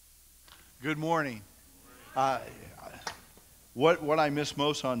Good morning. Uh, what I miss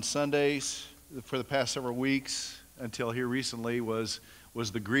most on Sundays for the past several weeks until here recently was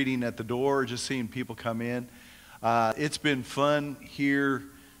the greeting at the door, just seeing people come in. It's been fun here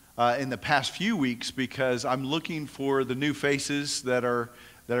in the past few weeks because I'm looking for the new faces that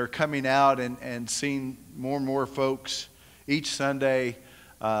are coming out and seeing more and more folks each Sunday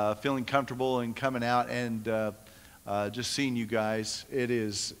feeling comfortable and coming out and just seeing you guys. It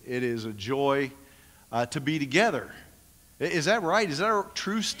is a joy to be together. Is that right? Is that a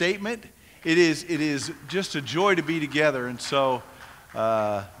true statement? It is just a joy to be together. And so,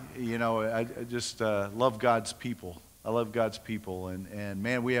 I just love God's people. I love God's people. And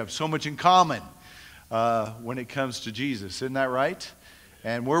man, we have so much in common when it comes to Jesus. Isn't that right?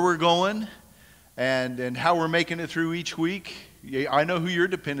 And where we're going and how we're making it through each week. I know who you're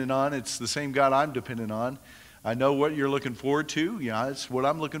dependent on. It's the same God I'm dependent on. I know what you're looking forward to. It's what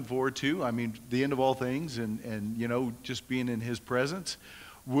I'm looking forward to. I mean, the end of all things and just being in His presence.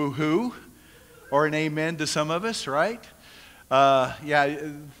 Woo-hoo. Or an amen to some of us, right? To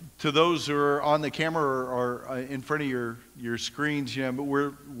those who are on the camera or in front of your screens, but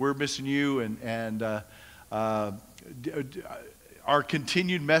we're missing you. And our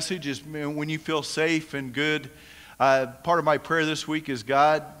continued message is when you feel safe and good. Part of my prayer this week is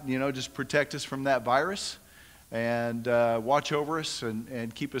God, just protect us from that virus. And watch over us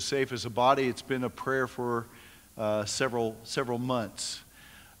and keep us safe as a body. It's been a prayer for several months.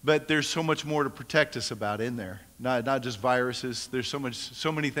 But there's so much more to protect us about in there. Not just viruses. There's so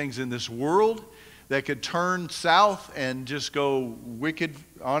many things in this world that could turn south and just go wicked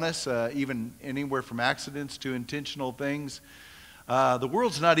on us, even anywhere from accidents to intentional things. The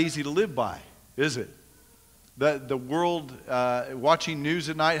world's not easy to live by, is it? The world, watching news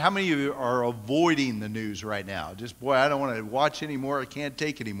at night, how many of you are avoiding the news right now? Just, boy, I don't want to watch anymore. I can't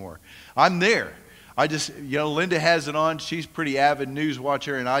take anymore. I'm there. I just, Linda has it on. She's pretty avid news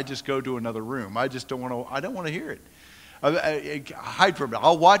watcher, and I just go to another room. I don't want to hear it. I hide from it.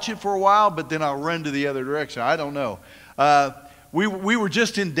 I'll watch it for a while, but then I'll run to the other direction. I don't know. We were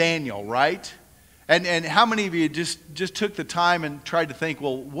just in Daniel, right? And how many of you just took the time and tried to think,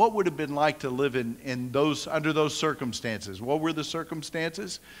 well, what would it have been like to live under those circumstances? What were the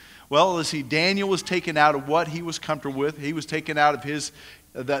circumstances? Well, let's see. Daniel was taken out of what he was comfortable with. He was taken out of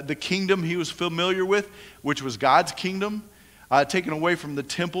the kingdom he was familiar with, which was God's kingdom, taken away from the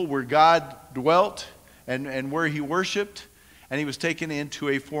temple where God dwelt and where he worshiped. And he was taken into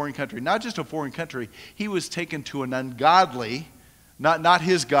a foreign country. Not just a foreign country. He was taken to an ungodly, not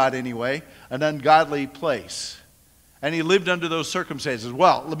his God anyway, an ungodly place. And he lived under those circumstances.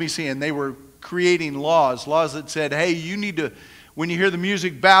 Well, let me see. And they were creating laws that said, hey, you need to, when you hear the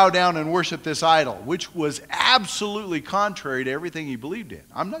music, bow down and worship this idol, which was absolutely contrary to everything he believed in.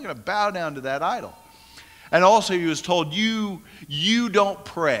 I'm not going to bow down to that idol. And also he was told, you don't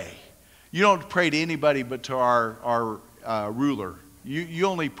pray. You don't pray to anybody but to our ruler. You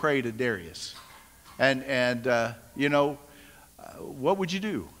only pray to Darius. What would you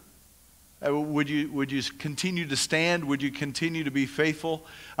do? Would you continue to stand? Would you continue to be faithful?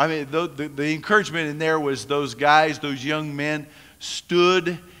 I mean, the encouragement in there was those guys, those young men,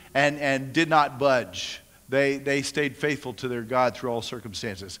 stood and did not budge. They stayed faithful to their God through all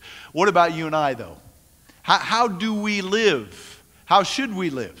circumstances. What about you and I, though? How do we live? How should we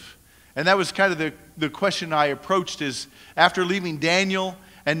live? And that was kind of the question I approached is after leaving Daniel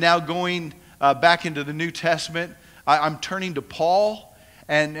and now going back into the New Testament, I'm turning to Paul,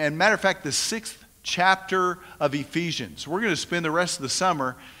 and matter of fact, the 6th chapter of Ephesians. We're going to spend the rest of the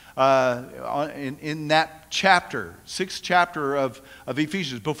summer in that chapter, 6th chapter of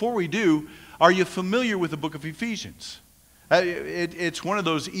Ephesians. Before we do, are you familiar with the book of Ephesians? It's one of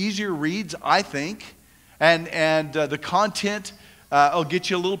those easier reads, I think, and the content will get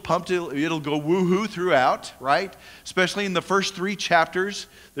you a little pumped. It'll go woohoo throughout, right? Especially in the first 3 chapters.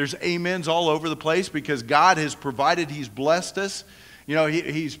 There's amens all over the place because God has provided. He's blessed us.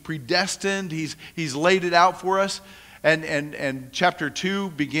 He's predestined. He's laid it out for us. And chapter 2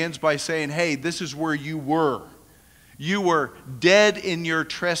 begins by saying, hey, this is where you were. You were dead in your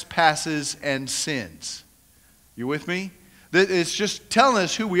trespasses and sins. You with me? It's just telling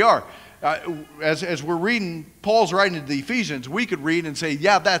us who we are. As we're reading, Paul's writing to the Ephesians, we could read and say,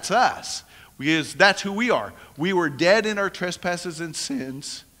 yeah, that's us. Because that's who we are. We were dead in our trespasses and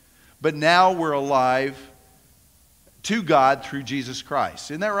sins, but now we're alive to God through Jesus Christ.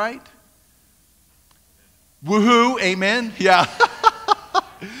 Isn't that right? Woohoo, amen? Yeah.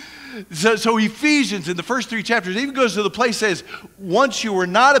 So Ephesians in the first 3 chapters even goes to the place that says, once you were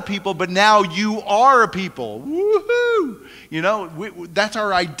not a people, but now you are a people. Woohoo! that's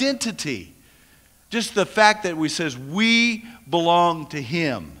our identity. Just the fact that we says we belong to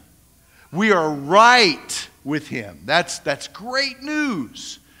Him. We are right with Him. That's great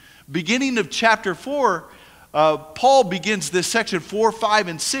news. Beginning of chapter 4, Paul begins this section 4, 5,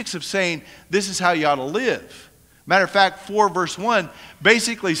 and 6 of saying this is how you ought to live. Matter of fact, 4 verse 1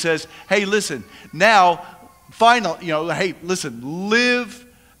 basically says, hey, listen, now, live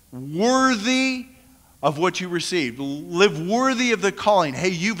worthy of what you received. Live worthy of the calling. Hey,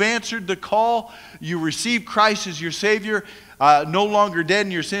 you've answered the call. You received Christ as your Savior. No longer dead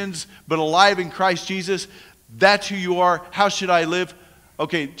in your sins, but alive in Christ Jesus. That's who you are. How should I live?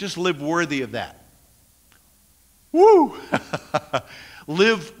 Okay, just live worthy of that. Woo!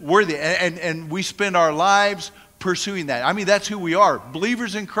 Live worthy. And we spend our lives pursuing that. I mean, that's who we are.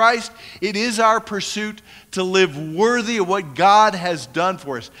 Believers in Christ, it is our pursuit to live worthy of what God has done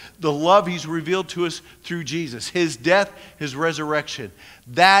for us. The love He's revealed to us through Jesus. His death, His resurrection.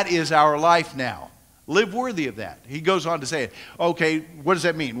 That is our life now. Live worthy of that. He goes on to say it. Okay, what does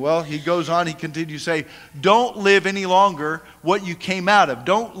that mean? Well, he goes on, he continues to say, don't live any longer what you came out of.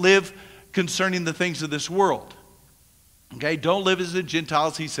 Don't live concerning the things of this world. Okay, don't live as the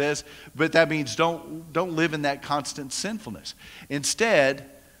Gentiles, he says, but that means don't live in that constant sinfulness. Instead,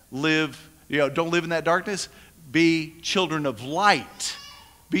 don't live in that darkness. Be children of light.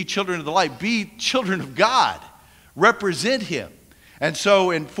 Be children of the light. Be children of God. Represent Him. And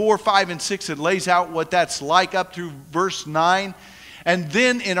so in 4, 5, and 6, it lays out what that's like up through verse 9. And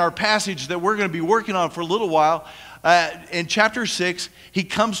then in our passage that we're going to be working on for a little while, in chapter 6, he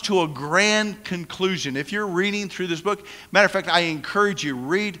comes to a grand conclusion. If you're reading through this book, matter of fact, I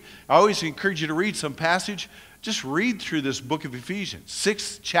always encourage you to read some passage. Just read through this book of Ephesians.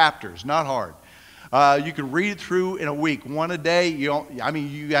 6 chapters, not hard. You can read it through in a week, one a day. You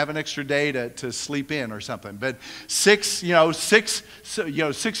have an extra day to sleep in or something. But 6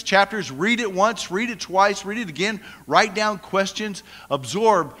 chapters. Read it once, read it twice, read it again. Write down questions.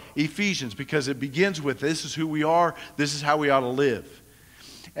 Absorb Ephesians because it begins with this is who we are. This is how we ought to live.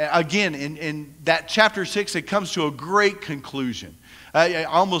 Again, in that chapter 6, it comes to a great conclusion. I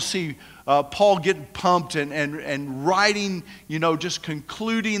almost see Paul getting pumped and writing, just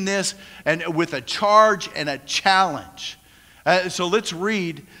concluding this and with a charge and a challenge. So let's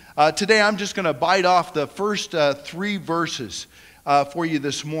read. Today I'm just going to bite off the first 3 verses for you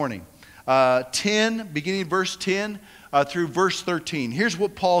this morning. 10, beginning verse 10 through verse 13. Here's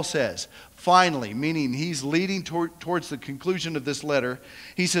what Paul says. Finally, meaning he's leading towards the conclusion of this letter.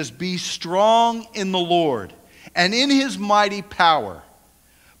 He says, be strong in the Lord and in His mighty power.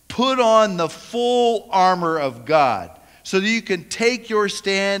 Put on the full armor of God so that you can take your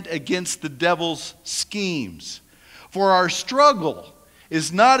stand against the devil's schemes. For our struggle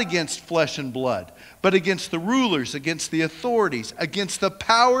is not against flesh and blood, but against the rulers, against the authorities, against the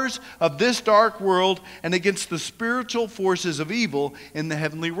powers of this dark world, and against the spiritual forces of evil in the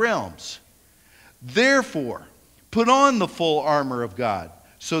heavenly realms. Therefore, put on the full armor of God,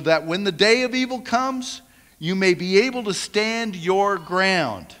 so that when the day of evil comes, you may be able to stand your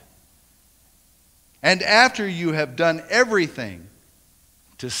ground. And after you have done everything,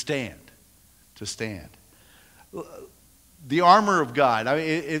 to stand. To stand. The armor of God.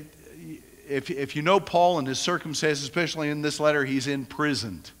 If you know Paul and his circumstances, especially in this letter, he's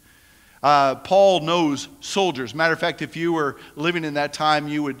imprisoned. Paul knows soldiers. Matter of fact, if you were living in that time,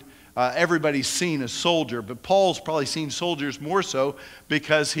 you would everybody's seen a soldier, but Paul's probably seen soldiers more so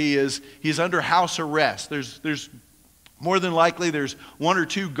because he's under house arrest. There's more than likely there's 1 or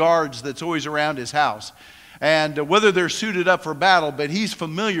 2 guards that's always around his house, and whether they're suited up for battle, but he's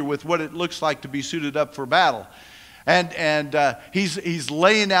familiar with what it looks like to be suited up for battle, and he's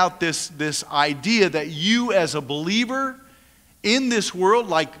laying out this idea that you as a believer in this world,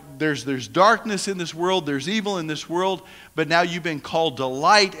 like there's darkness in this world, there's evil in this world, but now you've been called to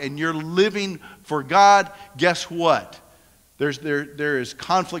light and you're living for God. Guess what? There is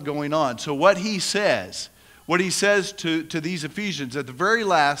conflict going on. So what he says to these Ephesians at the very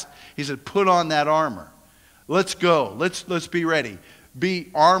last, he said, put on that armor. Let's go. Let's be ready.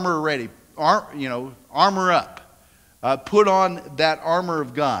 Be armor ready. Armor up. Put on that armor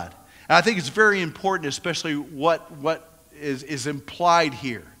of God. And I think it's very important, especially what is implied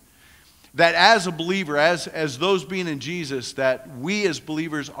here. That as a believer, as those being in Jesus, that we as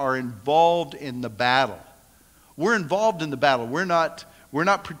believers are involved in the battle. We're involved in the battle. We're not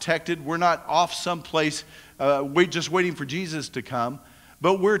protected. We're not off someplace just waiting for Jesus to come.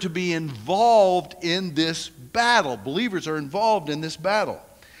 But we're to be involved in this battle. Believers are involved in this battle.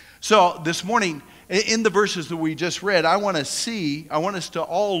 So this morning, in the verses that we just read, I want us to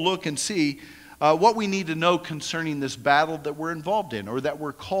all look and see what we need to know concerning this battle that we're involved in or that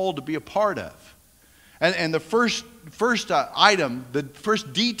we're called to be a part of. And the first item, the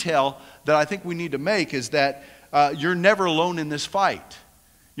first detail that I think we need to make is that you're never alone in this fight.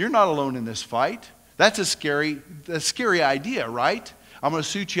 You're not alone in this fight. That's a scary idea, right? I'm going to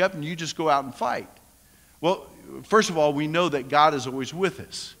suit you up and you just go out and fight. Well, first of all, we know that God is always with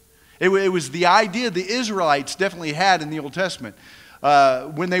us. It was the idea the Israelites definitely had in the Old Testament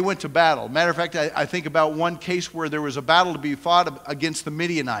when they went to battle. Matter of fact, I think about one case where there was a battle to be fought against the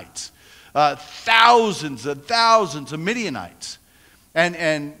Midianites. Thousands and thousands of Midianites.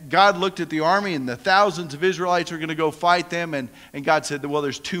 And God looked at the army and the thousands of Israelites are going to go fight them. And God said, well,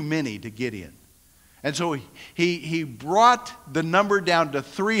 there's too many to Gideon. And so he brought the number down to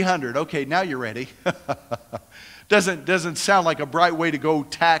 300. Okay, now you're ready. Doesn't sound like a bright way to go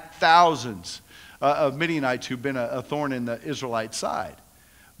attack thousands of Midianites who've been a thorn in the Israelite side.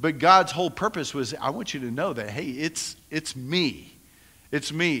 But God's whole purpose was, I want you to know that, hey, it's me.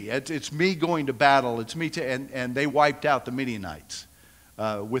 It's me. It's me going to battle. It's me and they wiped out the Midianites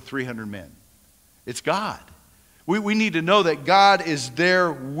with 300 men. It's God. We need to know that God is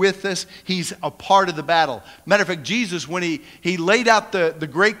there with us. He's a part of the battle. Matter of fact, Jesus, when he laid out the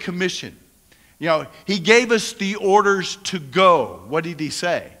Great Commission, he gave us the orders to go. What did he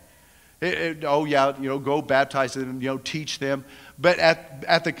say? Go baptize them, teach them. But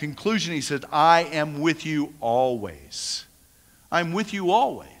at the conclusion, he said, I am with you always. I'm with you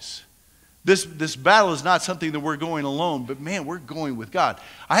always. This battle is not something that we're going alone, but man, we're going with God.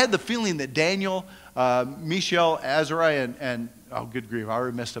 I had the feeling that Daniel, Mishael, Azariah, and oh, good grief, I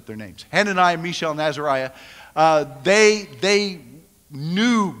already messed up their names. Hananiah, Mishael, and Azariah, they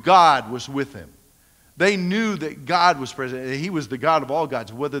knew God was with them. They knew that God was present. He was the God of all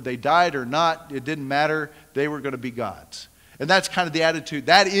gods. Whether they died or not, it didn't matter. They were going to be gods. And that's kind of the attitude.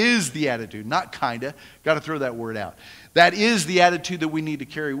 That is the attitude, not kind of. Got to throw that word out. That is the attitude that we need to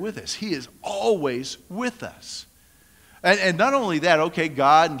carry with us. He is always with us. And not only that, okay,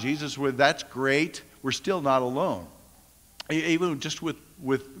 God and Jesus, that's great. We're still not alone. Even just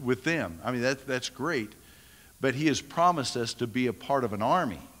with them. I mean, that's great. But He has promised us to be a part of an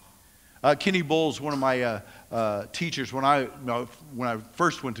army. Kenny Bowles, one of my teachers, when I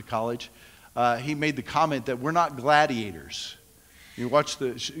first went to college, he made the comment that we're not gladiators. You watch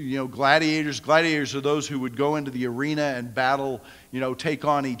gladiators. Gladiators are those who would go into the arena and battle, take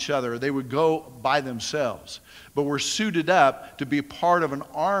on each other. They would go by themselves. But we're suited up to be part of an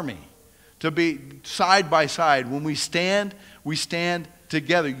army, to be side by side. When we stand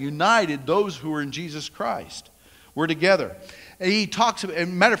together, united, those who are in Jesus Christ. We're together. And he talks about,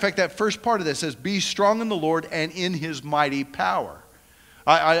 and matter of fact, that first part of this says, be strong in the Lord and in His mighty power.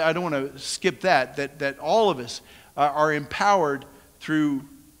 I don't want to skip that all of us are empowered through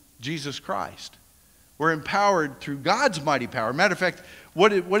Jesus Christ. We're empowered through God's mighty power. Matter of fact,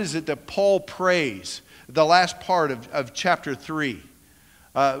 what is it that Paul prays? The last part of chapter 3.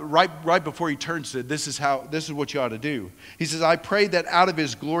 Right before he turns to it, this is what you ought to do. He says, I pray that out of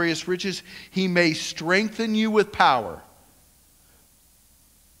His glorious riches He may strengthen you with power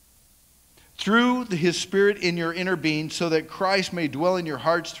through His Spirit in your inner being, so that Christ may dwell in your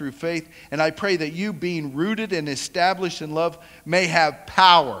hearts through faith. And I pray that you, being rooted and established in love, may have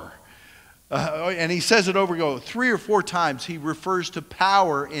power. And he says it over 3 or 4 times. He refers to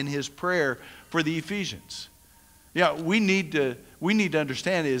power in his prayer for the Ephesians. We need to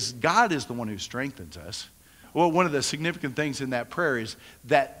understand is God is the one who strengthens us. Well, one of the significant things in that prayer is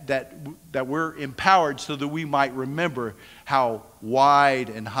that we're empowered so that we might remember how wide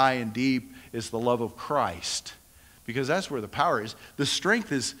and high and deep is the love of Christ. Because that's where the power is. The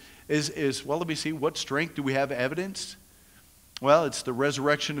strength is well, let me see, what strength do we have evidenced? Well, it's the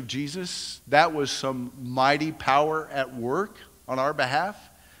resurrection of Jesus. That was some mighty power at work on our behalf.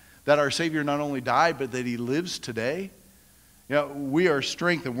 That our Savior not only died, but that He lives today. We are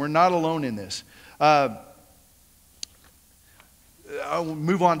strengthened. We're not alone in this. I'll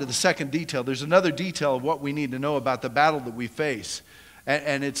move on to the second detail. There's another detail of what we need to know about the battle that we face.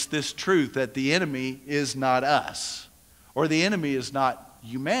 And it's this truth that the enemy is not us. Or the enemy is not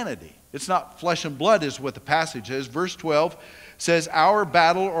humanity. It's not flesh and blood is what the passage is. Verse 12 says, our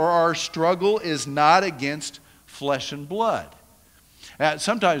battle or our struggle is not against flesh and blood. Now,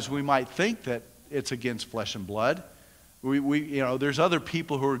 sometimes we might think that it's against flesh and blood. There's other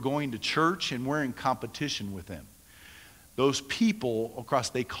people who are going to church and we're in competition with them. Those people,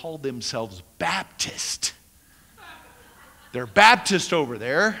 they call themselves Baptist. They're Baptist over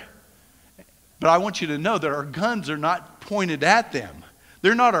there. But I want you to know that our guns are not pointed at them.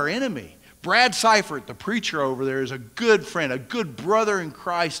 They're not our enemy. Brad Seifert, the preacher over there, is a good friend, a good brother in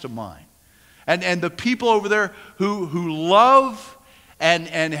Christ of mine. And the people over there who love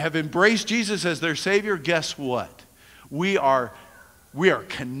and have embraced Jesus as their Savior, guess what? We are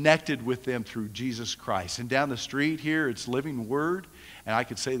connected with them through Jesus Christ. And down the street here, it's Living Word. And I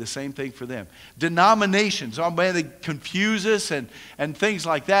could say the same thing for them. Denominations, oh man, they confuse us and things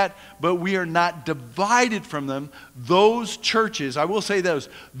like that. But we are not divided from them. Those churches, I will say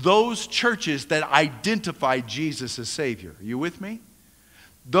those churches that identify Jesus as Savior. Are you with me?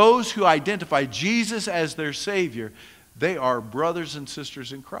 Those who identify Jesus as their Savior, they are brothers and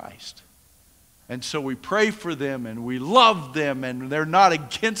sisters in Christ. And so we pray for them and we love them, and they're not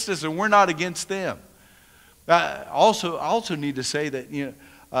against us and we're not against them. I also need to say that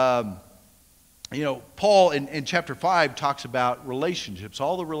Paul in chapter 5 talks about relationships,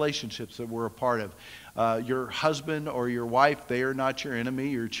 all the relationships that we're a part of. Your husband or your wife, they are not your enemy.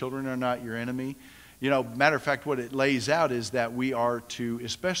 Your children are not your enemy. Matter of fact, what it lays out is that we are to,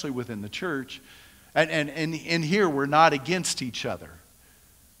 especially within the church, and in here we're not against each other.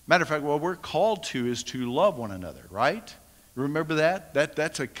 Matter of fact, what we're called to is to love one another, right? Remember that?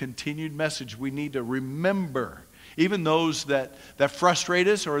 That's a continued message we need to remember. Even those that frustrate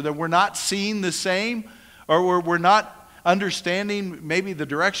us, or that we're not seeing the same, or we're not understanding maybe the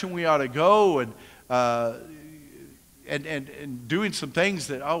direction we ought to go, and doing some things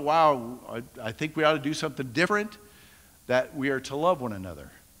that, oh wow, I think we ought to do something different, that we are to love one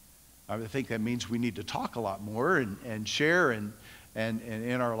another. I think that means we need to talk a lot more and share and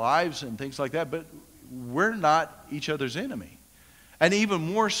in our lives and things like that, but we're not each other's enemy. And even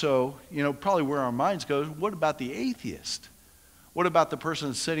more so, probably where our minds go, what about the atheist? What about the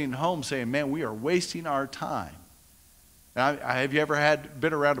person sitting at home saying, man, we are wasting our time? And have you ever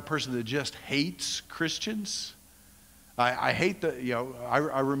been around a person that just hates Christians? I hate I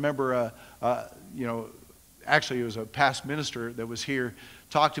remember, actually it was a past minister that was here,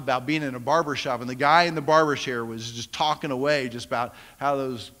 talked about being in a barber shop, and the guy in the barber chair was just talking away just about how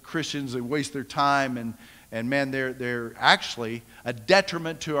those Christians, they waste their time, and man, they're actually a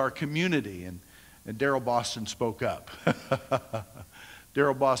detriment to our community. And Daryl Boston spoke up.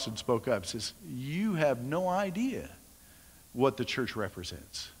 Daryl Boston spoke up, says, you have no idea what the church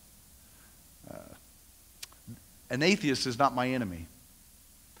represents. An atheist is not my enemy.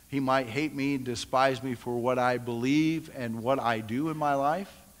 He might hate me and despise me for what I believe and what I do in my life,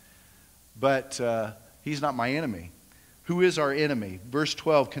 but he's not my enemy. Who is our enemy? Verse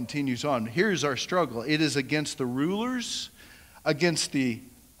 12 continues on. Here's our struggle. It is against the rulers, against the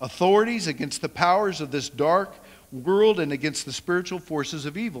authorities, against the powers of this dark world, and against the spiritual forces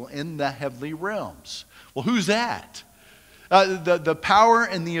of evil in the heavenly realms. Well, who's that? The power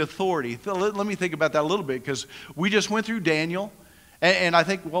and the authority. Let me think about that a little bit, because we just went through Daniel. And I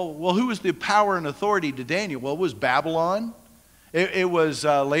think, well, who was the power and authority to Daniel? Well, it was Babylon. It was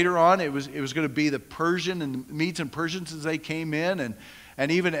later on, it was going to be the Persian and the Medes and Persians as they came in.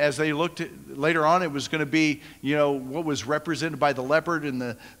 And even as they looked at, later on, it was going to be, what was represented by the leopard and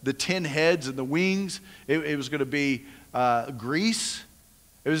the 10 heads and the wings. It was going to be Greece.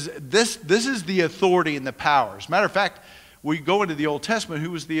 This is the authority and the powers. Matter of fact, we go into the Old Testament, who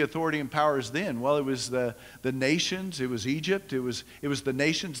was the authority and powers then? Well, it was the nations. It was Egypt. It was the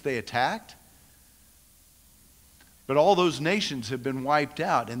nations they attacked. But all those nations have been wiped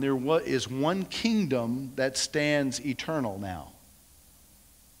out, and there is one kingdom that stands eternal now.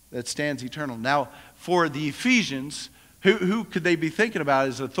 That stands eternal. Now, for the Ephesians, who could they be thinking about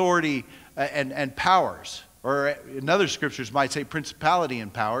as authority and powers? Or in other scriptures might say principality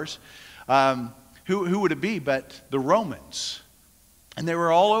and powers. Who would it be but the Romans? And they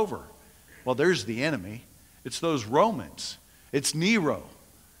were all over. Well, there's the enemy. It's those Romans. It's Nero.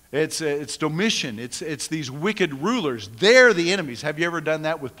 It's Domitian. It's these wicked rulers. They're the enemies. Have you ever done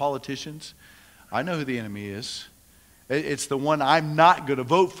that with politicians? I know who the enemy is. It's the one I'm not going to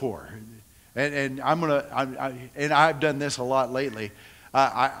vote for. And I've done this a lot lately.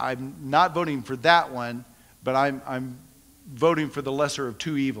 I'm not voting for that one, but I'm voting for the lesser of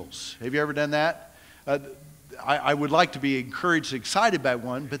two evils. Have you ever done that? I would like to be encouraged, excited by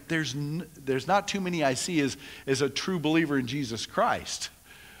one, but there's not too many I see as a true believer in Jesus Christ.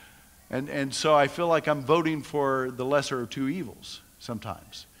 And so I feel like I'm voting for the lesser of two evils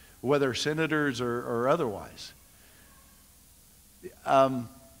sometimes, whether senators or otherwise.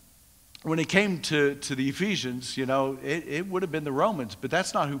 When it came to the Ephesians, it would have been the Romans, but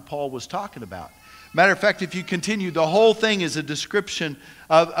that's not who Paul was talking about. Matter of fact, if you continue, the whole thing is a description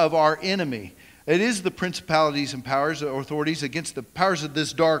of our enemy. It is the principalities and powers or authorities against the powers of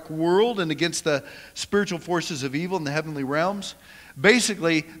this dark world and against the spiritual forces of evil in the heavenly realms.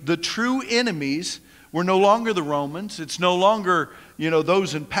 Basically, the true enemies were no longer the Romans. It's no longer,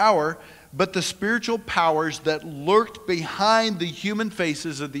 those in power. but the spiritual powers that lurked behind the human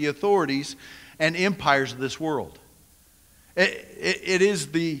faces of the authorities and empires of this world. It's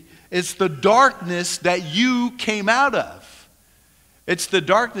the darkness that you came out of. It's the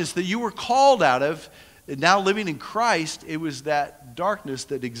darkness that you were called out of. Now living in Christ, it was that darkness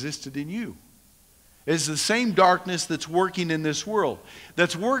that existed in you. It's the same darkness that's working in this world,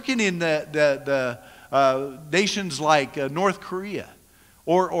 that's working in the nations like North Korea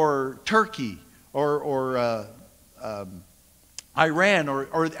or Turkey or Iran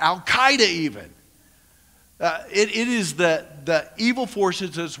or Al-Qaeda even. It is the evil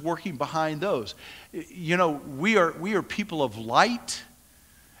forces that's working behind those. You know, we are people of light,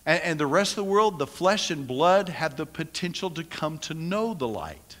 and the rest of the world, the flesh and blood, have the potential to come to know the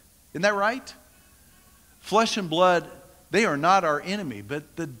light. Isn't that right? Flesh and blood, they are not our enemy,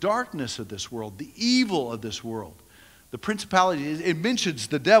 but the darkness of this world, the evil of this world, the principality, it mentions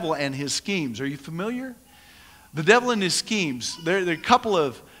the devil and his schemes. Are you familiar? The devil and his schemes, there are a couple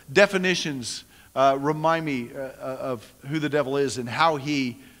of definitions remind me of who the devil is and how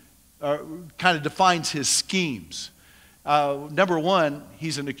he kind of defines his schemes. Number one,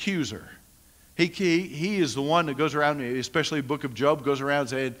 he's an accuser. He is the one that goes around, especially the book of Job, goes around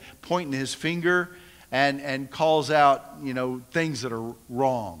saying, pointing his finger and calls out, you know, things that are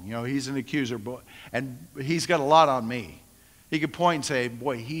wrong. You know, he's an accuser, and he's got a lot on me. He could point and say,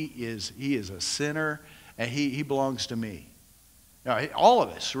 boy, he is a sinner, and he belongs to me. You know, all of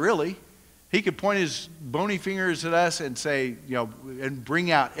us, really. He could point his bony fingers at us and say, you know, and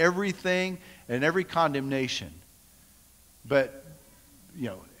bring out everything and every condemnation. But, you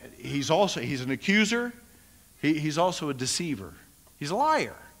know, he's an accuser. He's also a deceiver. He's a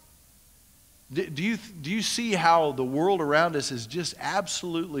liar. Do you see how the world around us is just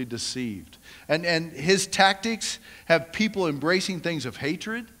absolutely deceived? And his tactics have people embracing things of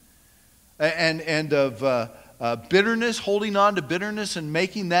hatred and of bitterness, holding on to bitterness and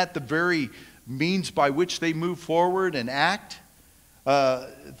making that the very means by which they move forward and act.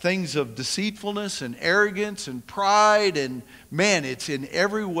 Things of deceitfulness and arrogance and pride, and man, it's in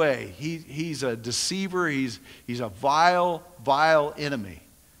every way. He's a deceiver. He's a vile, vile enemy.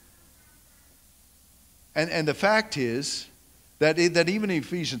 And the fact is that even in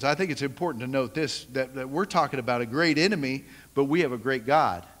Ephesians, I think it's important to note this, that we're talking about a great enemy, but we have a great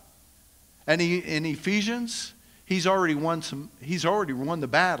God. And in Ephesians, he's already won the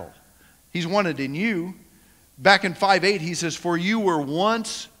battle. He's won it in you. Back in 5:8, he says, "For you were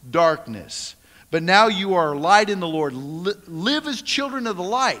once darkness, but now you are light in the Lord. Live as children of the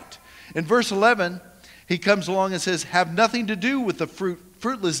light." In verse 11, he comes along and says, "Have nothing to do with the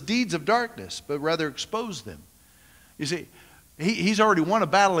fruitless deeds of darkness, but rather expose them." You see, he's already won a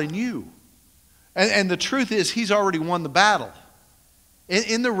battle in you. And the truth is, he's already won the battle.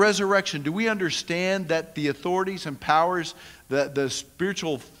 In the resurrection, do we understand that the authorities and powers, the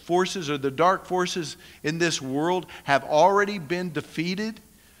spiritual forces or the dark forces in this world have already been defeated?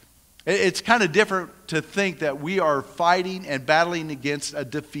 It's kind of different to think that we are fighting and battling against a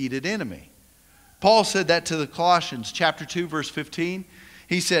defeated enemy. Paul said that to the Colossians, chapter 2, verse 15.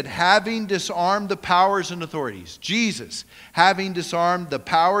 He said, having disarmed the powers and authorities, Jesus, having disarmed the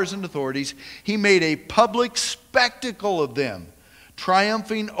powers and authorities, he made a public spectacle of them,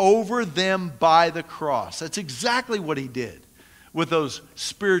 triumphing over them by the cross. That's exactly what he did with those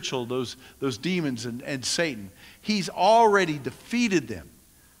spiritual, those demons and Satan. He's already defeated them.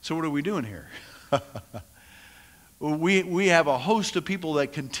 So what are we doing here? We have a host of people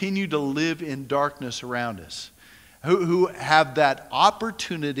that continue to live in darkness around us, who have that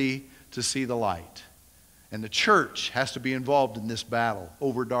opportunity to see the light. And the church has to be involved in this battle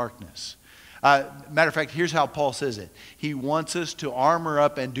over darkness. Matter of fact, here's how Paul says it. He wants us to armor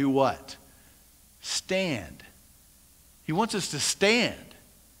up and do what? Stand. He wants us to stand.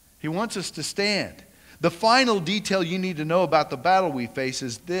 He wants us to stand. The final detail you need to know about the battle we face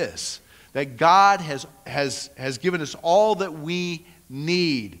is this, that God has given us all that we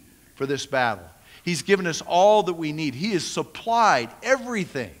need for this battle. He's given us all that we need. He has supplied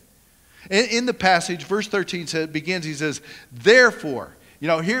everything. In the passage, verse 13 begins, he says, therefore, you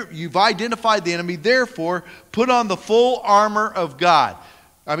know, here you've identified the enemy, therefore, put on the full armor of God.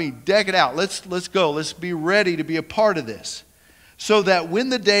 I mean, deck it out. Let's go. Let's be ready to be a part of this. So that when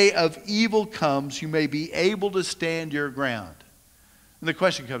the day of evil comes, you may be able to stand your ground. And the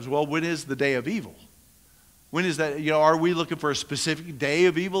question comes, well, when is the day of evil? When is that? You know, are we looking for a specific day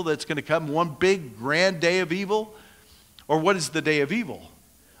of evil that's going to come, one big grand day of evil? Or what is the day of evil?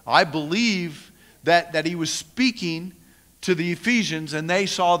 I believe that he was speaking to the Ephesians, and they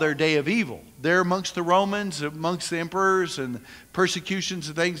saw their day of evil. There amongst the Romans, amongst the emperors and persecutions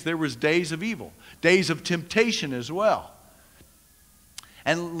and things, there was days of evil, days of temptation as well.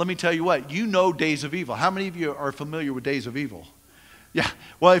 And let me tell you what, you know days of evil. How many of you are familiar with days of evil? Yeah,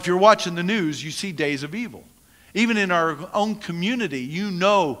 well, if you're watching the news, you see days of evil. Even in our own community, you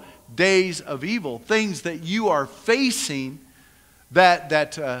know days of evil, things that you are facing that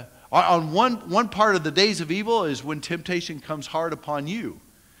on one part of the days of evil is when temptation comes hard upon you.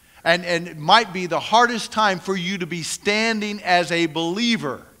 And it might be the hardest time for you to be standing as a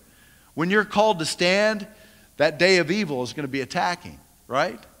believer. When you're called to stand, that day of evil is going to be attacking,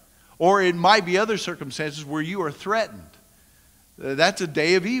 right? Or it might be other circumstances where you are threatened. That's a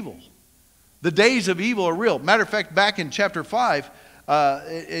day of evil. The days of evil are real. Matter of fact, back in chapter 5,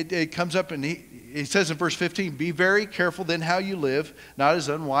 it comes up and he says in verse 15, be very careful then how you live, not as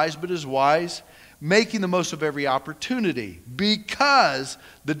unwise but as wise, making the most of every opportunity, because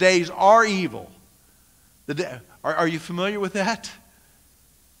the days are evil. Are you familiar with that?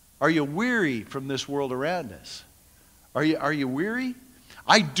 Are you weary from this world around us? Are you weary?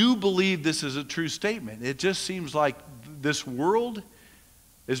 I do believe this is a true statement. It just seems like this world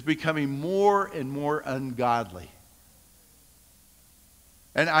is becoming more and more ungodly.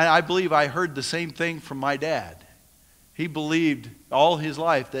 And I believe I heard the same thing from my dad. He believed all his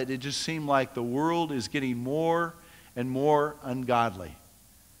life that it just seemed like the world is getting more and more ungodly.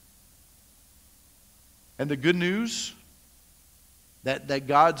 And the good news, that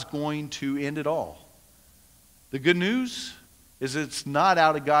God's going to end it all. The good news is it's not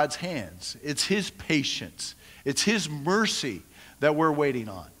out of God's hands. It's His patience. It's His mercy that we're waiting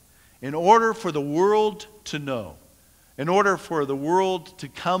on. In order for the world to know, in order for the world to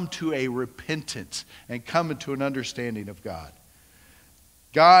come to a repentance and come into an understanding of God.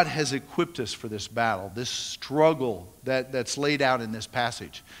 God has equipped us for this battle, this struggle that's laid out in this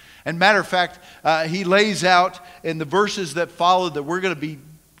passage. And matter of fact, he lays out in the verses that follow that we're going to be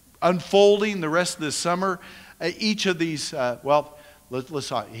unfolding the rest of this summer, each of these, let's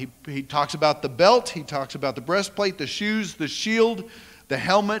talk. He talks about the belt, he talks about the breastplate, the shoes, the shield, the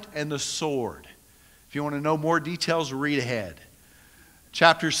helmet, and the sword. If you want to know more details, read ahead.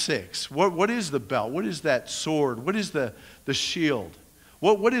 Chapter 6. What is the belt? What is that sword? What is the shield?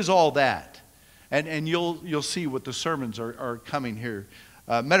 What is all that? And you'll see what the sermons are coming here.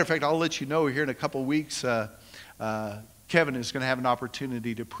 Matter of fact, I'll let you know here in a couple weeks, Kevin is going to have an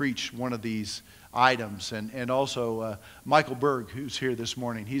opportunity to preach one of these items. And also Michael Berg, who's here this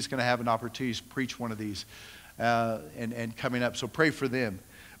morning, he's going to have an opportunity to preach one of these and coming up. So pray for them.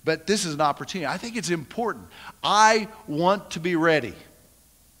 But this is an opportunity. I think it's important. I want to be ready.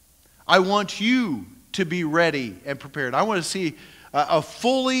 I want you to be ready and prepared. I want to see a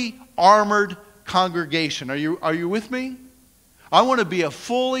fully armored congregation. Are you with me? I want to be a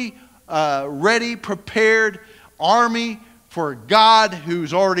fully ready, prepared army for God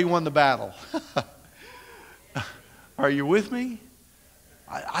who's already won the battle. Are you with me?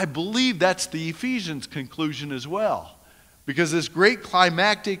 I believe that's the Ephesians conclusion as well. Because this great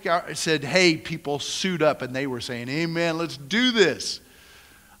climactic said, hey, people, suit up. And they were saying, amen, let's do this.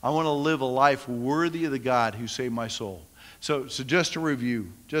 I want to live a life worthy of the God who saved my soul. So just to review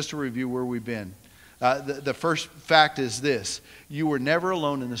where we've been. The first fact is this. You were never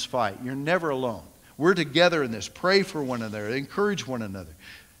alone in this fight. You're never alone. We're together in this. Pray for one another. Encourage one another.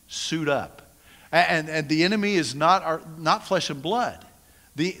 Suit up. And the enemy is not flesh and blood.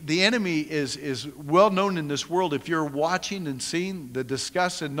 The enemy is well known in this world. If you're watching and seeing the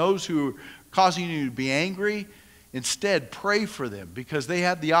disgust and those who are causing you to be angry, instead pray for them because they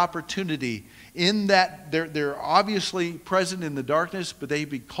have the opportunity in that they're obviously present in the darkness, but they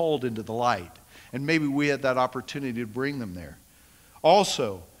be called into the light. And maybe we had that opportunity to bring them there.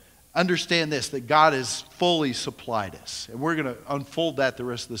 Also, understand this, that God has fully supplied us. And we're going to unfold that the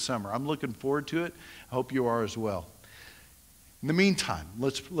rest of the summer. I'm looking forward to it. I hope you are as well. In the meantime,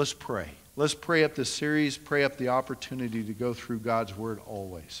 let's pray. Let's pray up this series, pray up the opportunity to go through God's Word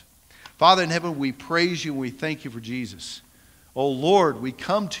always. Father in heaven, we praise you and we thank you for Jesus. Oh Lord, we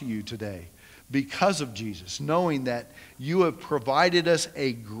come to you today because of Jesus, knowing that you have provided us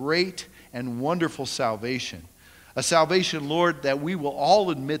a great and wonderful salvation. A salvation, Lord, that we will all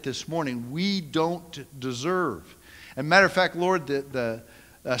admit this morning we don't deserve. And matter of fact, Lord, the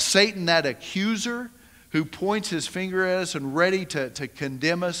Satan, that accuser, who points his finger at us and ready to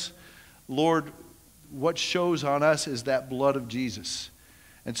condemn us, Lord, what shows on us is that blood of Jesus.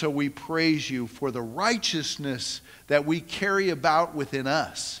 And so we praise you for the righteousness that we carry about within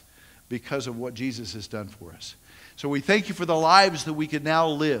us because of what Jesus has done for us. So we thank you for the lives that we can now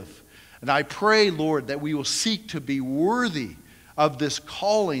live And I pray, Lord, that we will seek to be worthy of this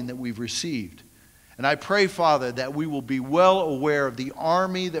calling that we've received. And I pray, Father, that we will be well aware of the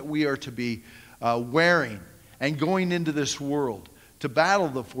army that we are to be wearing and going into this world to battle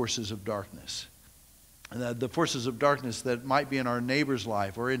the forces of darkness. The forces of darkness that might be in our neighbor's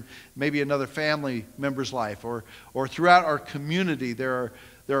life or in maybe another family member's life or throughout our community. There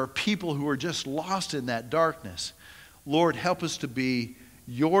are people who are just lost in that darkness. Lord, help us to be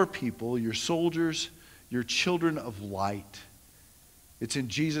your people, your soldiers, your children of light. It's in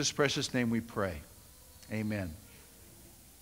Jesus' precious name we pray. Amen.